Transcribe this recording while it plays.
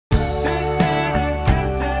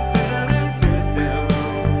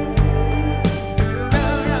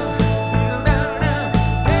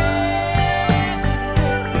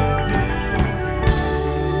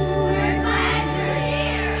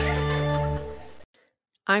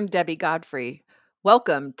I'm Debbie Godfrey.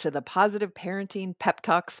 Welcome to the Positive Parenting Pep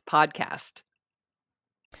Talks podcast.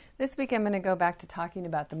 This week I'm going to go back to talking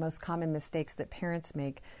about the most common mistakes that parents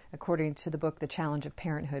make according to the book The Challenge of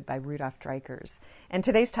Parenthood by Rudolf Dreikurs. And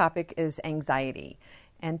today's topic is anxiety.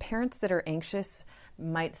 And parents that are anxious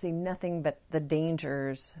might see nothing but the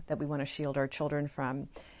dangers that we want to shield our children from.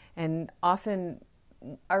 And often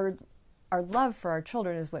our love for our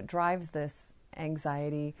children is what drives this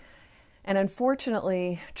anxiety. And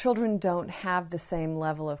unfortunately, children don't have the same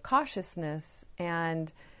level of cautiousness,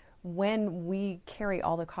 and when we carry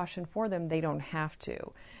all the caution for them, they don't have to.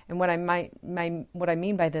 And what I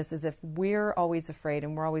mean by this is if we're always afraid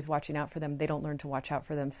and we're always watching out for them, they don't learn to watch out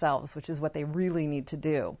for themselves, which is what they really need to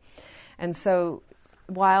do. And so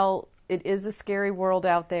while it is a scary world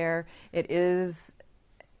out there, it is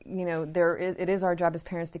our job as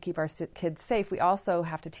parents to keep our kids safe. We also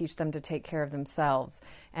have to teach them to take care of themselves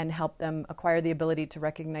and help them acquire the ability to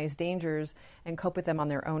recognize dangers and cope with them on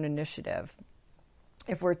their own initiative.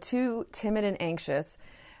 If we're too timid and anxious,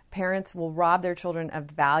 parents will rob their children of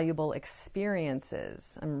valuable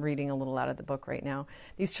experiences. I'm reading a little out of the book right now.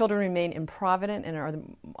 These children remain improvident and are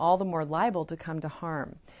all the more liable to come to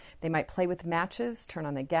harm. They might play with matches, turn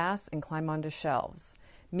on the gas, and climb onto shelves.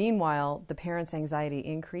 Meanwhile, the parents' anxiety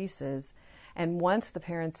increases, and once the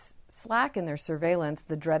parents slacken their surveillance,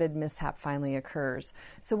 the dreaded mishap finally occurs.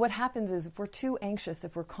 So what happens is if we're too anxious,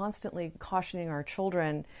 if we're constantly cautioning our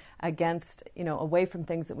children against, away from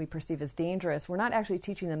things that we perceive as dangerous, we're not actually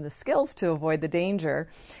teaching them the skills to avoid the danger,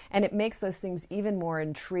 and it makes those things even more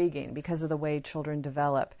intriguing because of the way children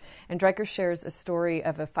develop. And Dreikurs shares a story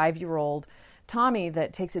of a 5-year-old Tommy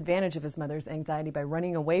that takes advantage of his mother's anxiety by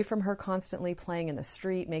running away from her constantly, playing in the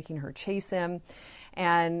street, making her chase him.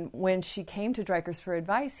 And when she came to Dreikurs for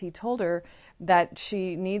advice, he told her that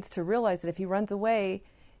she needs to realize that if he runs away,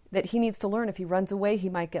 that he needs to learn if he runs away, he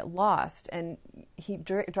might get lost. And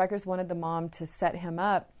Dreikurs wanted the mom to set him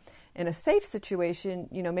up in a safe situation,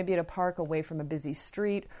 maybe at a park away from a busy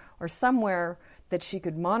street or somewhere that she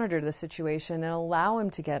could monitor the situation and allow him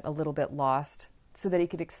to get a little bit lost, so that he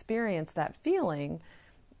could experience that feeling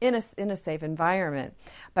in a safe environment.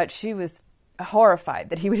 But she was horrified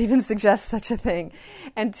that he would even suggest such a thing.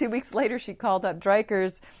 And 2 weeks later, she called up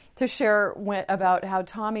Dreikurs to share about how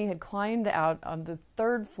Tommy had climbed out on the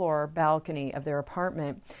 3rd floor balcony of their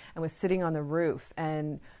apartment and was sitting on the roof.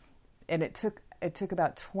 And it took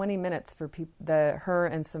about 20 minutes for her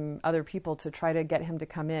and some other people to try to get him to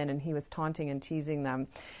come in, and he was taunting and teasing them.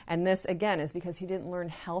 And this, again, is because he didn't learn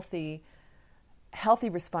healthy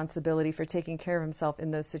responsibility for taking care of himself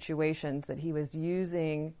in those situations, that he was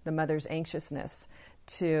using the mother's anxiousness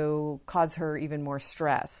to cause her even more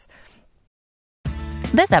stress.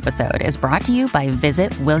 This episode is brought to you by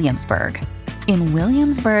Visit Williamsburg. In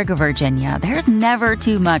Williamsburg, Virginia, there's never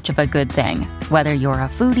too much of a good thing. Whether you're a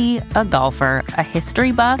foodie, a golfer, a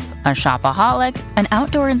history buff, a shopaholic, an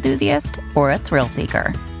outdoor enthusiast, or a thrill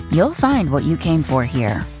seeker, you'll find what you came for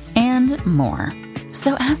here and more.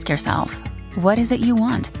 So ask yourself, what is it you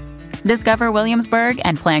want? Discover Williamsburg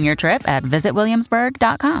and plan your trip at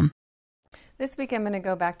visitwilliamsburg.com. This week I'm going to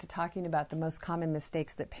go back to talking about the most common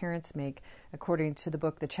mistakes that parents make according to the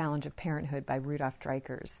book The Challenge of Parenthood by Rudolf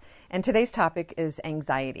Dreikurs. And today's topic is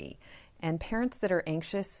anxiety. And parents that are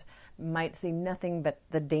anxious might see nothing but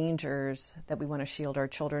the dangers that we want to shield our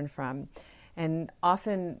children from. And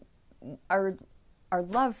often our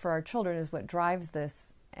love for our children is what drives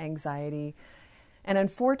this anxiety. And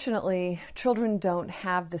unfortunately, children don't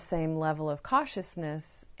have the same level of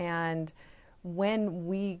cautiousness, and when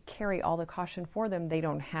we carry all the caution for them, they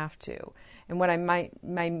don't have to. And what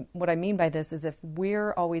I mean by this is if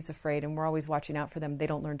we're always afraid and we're always watching out for them, they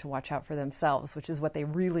don't learn to watch out for themselves, which is what they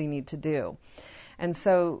really need to do. And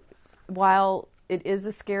so while it is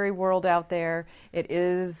a scary world out there, it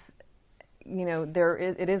is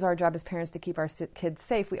our job as parents to keep our kids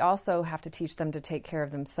safe. We also have to teach them to take care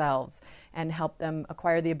of themselves and help them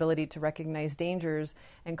acquire the ability to recognize dangers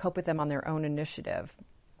and cope with them on their own initiative.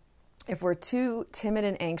 If we're too timid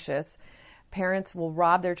and anxious, parents will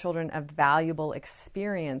rob their children of valuable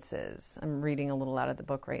experiences. I'm reading a little out of the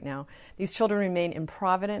book right now. These children remain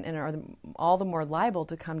improvident and are all the more liable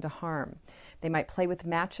to come to harm. They might play with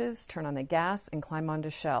matches, turn on the gas, and climb onto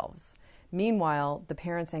shelves. Meanwhile, the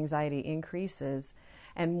parents' anxiety increases,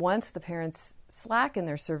 and once the parents slacken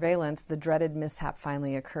their surveillance, the dreaded mishap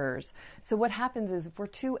finally occurs. So what happens is if we're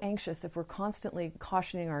too anxious, if we're constantly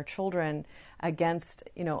cautioning our children against,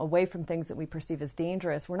 away from things that we perceive as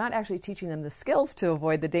dangerous, we're not actually teaching them the skills to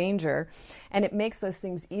avoid the danger, and it makes those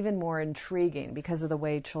things even more intriguing because of the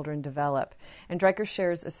way children develop. And Dreikurs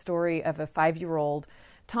shares a story of a 5-year-old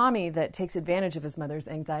Tommy that takes advantage of his mother's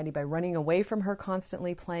anxiety by running away from her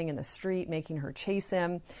constantly, playing in the street, making her chase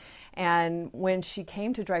him. And when she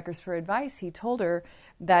came to Dreikurs for advice, he told her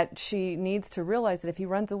that she needs to realize that if he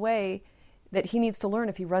runs away, that he needs to learn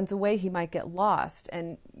if he runs away, he might get lost.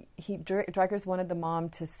 And Dreikurs wanted the mom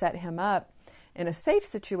to set him up in a safe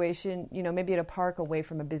situation, maybe at a park away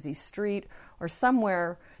from a busy street or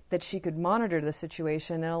somewhere that she could monitor the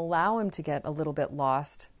situation and allow him to get a little bit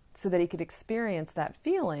lost so that he could experience that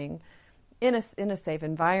feeling in a safe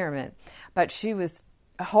environment. But she was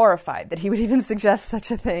horrified that he would even suggest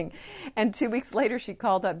such a thing. And 2 weeks later, she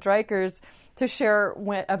called up Dreikurs to share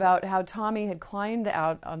about how Tommy had climbed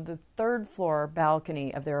out on the third floor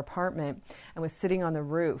balcony of their apartment and was sitting on the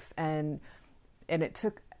roof. And it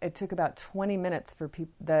took about 20 minutes for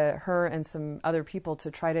her and some other people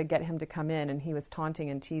to try to get him to come in, and he was taunting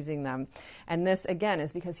and teasing them. And this, again,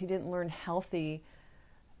 is because he didn't learn healthy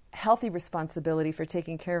responsibility for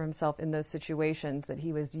taking care of himself in those situations, that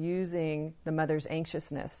he was using the mother's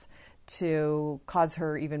anxiousness to cause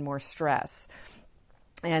her even more stress.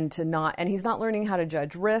 And he's not learning how to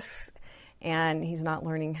judge risks, and he's not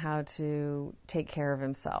learning how to take care of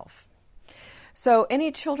himself. So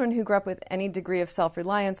any children who grow up with any degree of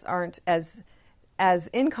self-reliance aren't as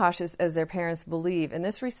incautious as their parents believe. In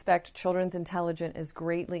this respect, children's intelligence is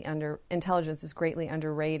greatly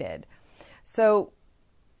underrated. So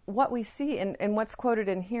what we see and what's quoted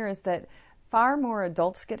in here is that far more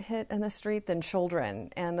adults get hit in the street than children.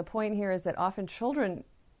 And the point here is that often children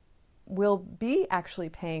will be actually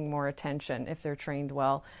paying more attention if they're trained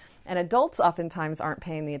well. And adults oftentimes aren't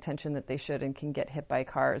paying the attention that they should and can get hit by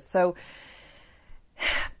cars. So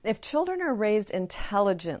if children are raised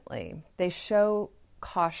intelligently, they show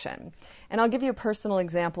caution. And I'll give you a personal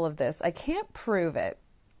example of this. I can't prove it,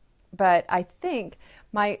 but I think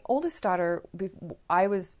my oldest daughter, I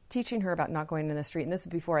was teaching her about not going in the street, and this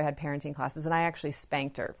was before I had parenting classes, and I actually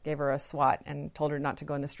spanked her, gave her a swat, and told her not to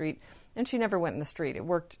go in the street, and she never went in the street. It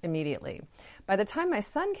worked immediately. By the time my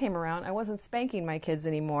son came around, I wasn't spanking my kids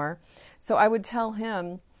anymore, so I would tell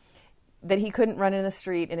him that he couldn't run in the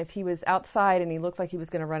street, and if he was outside and he looked like he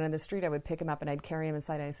was going to run in the street, I would pick him up and I'd carry him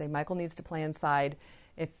inside, and I'd say, Michael needs to play inside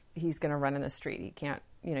if he's going to run in the street. He can't,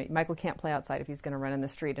 Michael can't play outside if he's going to run in the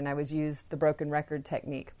street. And I was used the broken record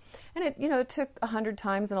technique. And it took 100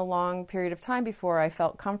 times in a long period of time before I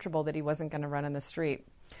felt comfortable that he wasn't going to run in the street.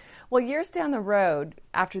 Well, years down the road,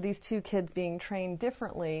 after these two kids being trained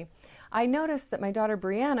differently, I noticed that my daughter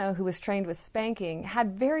Brianna, who was trained with spanking,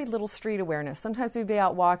 had very little street awareness. Sometimes we'd be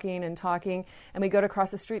out walking and talking, and we'd go to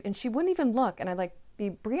cross the street, and she wouldn't even look. And I'd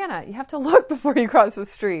be, Brianna, you have to look before you cross the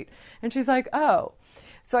street. And she's like, oh.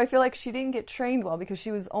 So I feel like she didn't get trained well because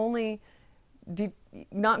she was only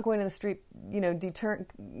not going to the street,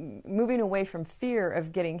 moving away from fear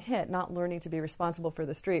of getting hit, not learning to be responsible for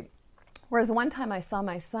the street. Whereas one time I saw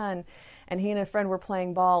my son, and he and a friend were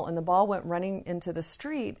playing ball, and the ball went running into the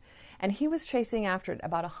street, and he was chasing after it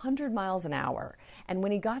about 100 miles an hour. And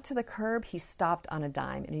when he got to the curb, he stopped on a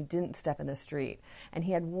dime, and he didn't step in the street. And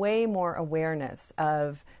he had way more awareness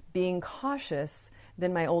of being cautious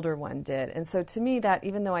than my older one did. And so to me, that,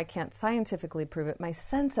 even though I can't scientifically prove it, my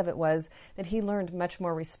sense of it was that he learned much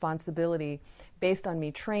more responsibility based on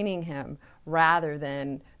me training him rather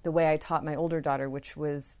than the way I taught my older daughter, which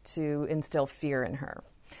was to instill fear in her.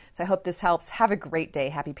 So I hope this helps. Have a great day.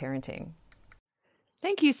 Happy parenting.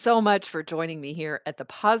 Thank you so much for joining me here at the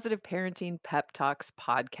Positive Parenting Pep Talks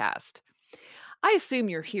podcast. I assume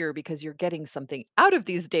you're here because you're getting something out of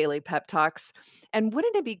these daily pep talks. And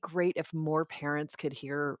wouldn't it be great if more parents could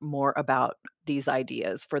hear more about these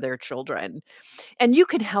ideas for their children? And you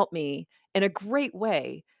can help me in a great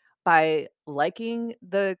way by liking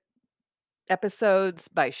the episodes,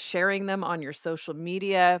 by sharing them on your social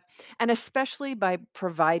media, and especially by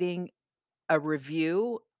providing a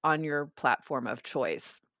review on your platform of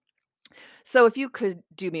choice. So if you could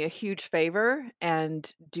do me a huge favor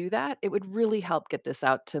and do that, it would really help get this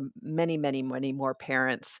out to many, many, many more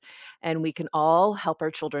parents. And we can all help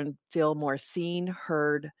our children feel more seen,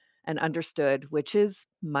 heard, and understood, which is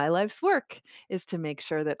my life's work, is to make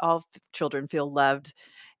sure that all children feel loved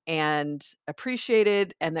and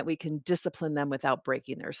appreciated, and that we can discipline them without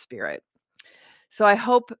breaking their spirit. So I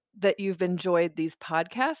hope that you've enjoyed these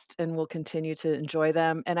podcasts and will continue to enjoy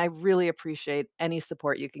them. And I really appreciate any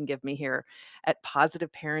support you can give me here at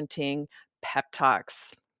Positive Parenting Pep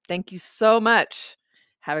Talks. Thank you so much.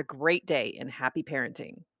 Have a great day and happy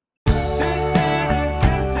parenting.